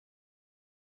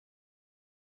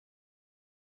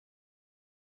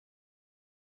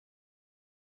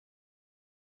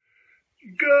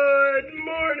Good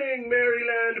morning,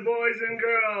 Maryland boys and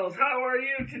girls. How are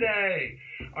you today?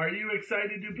 Are you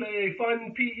excited to play a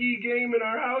fun PE game in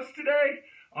our house today?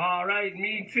 All right,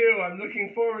 me too. I'm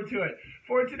looking forward to it.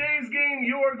 For today's game,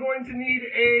 you are going to need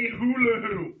a hula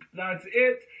hoop. That's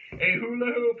it, a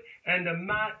hula hoop and a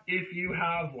mat if you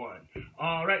have one.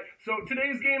 All right, so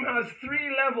today's game has 3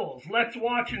 levels. Let's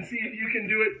watch and see if you can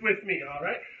do it with me, all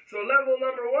right? So level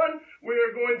number 1, we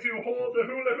are going to hold the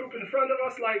hula hoop in front of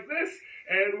us like this,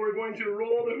 and we're going to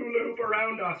roll the hula hoop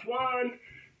around us. 1,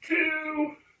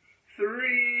 2,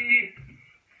 3,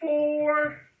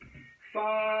 4,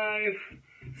 5,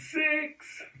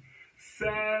 6,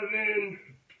 7,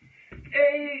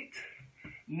 8,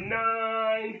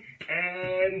 9,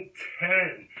 and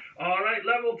 10. All right,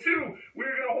 level 2,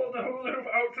 we're going to hold the hula hoop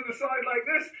out to the side like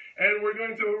this, and we're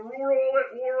going to roll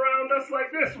it around us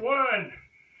like this. 1,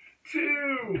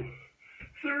 2,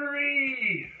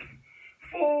 3,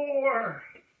 4,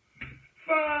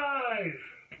 5,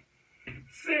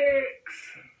 6,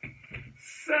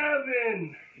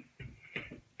 7,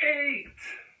 8,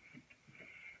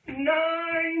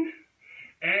 9,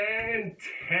 and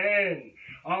 10.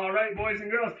 All right, boys and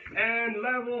girls. And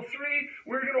level 3,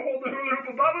 we're going to hold the hula hoop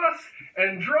above us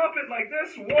and drop it like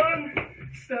this. 1,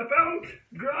 step out,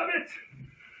 grab it.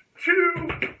 2,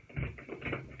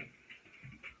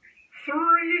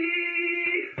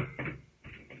 3,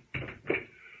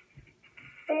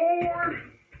 4,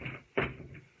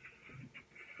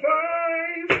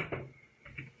 5,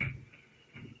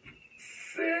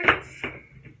 6,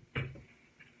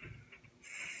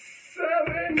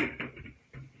 7,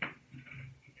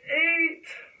 8,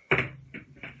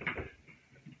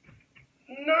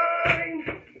 9,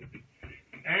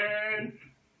 and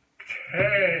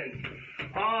 10.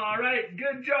 All right,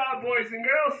 good job, boys and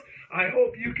girls. I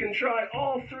hope you can try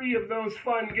all 3 of those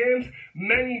fun games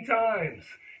many times.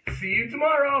 See you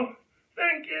tomorrow.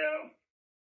 Thank you.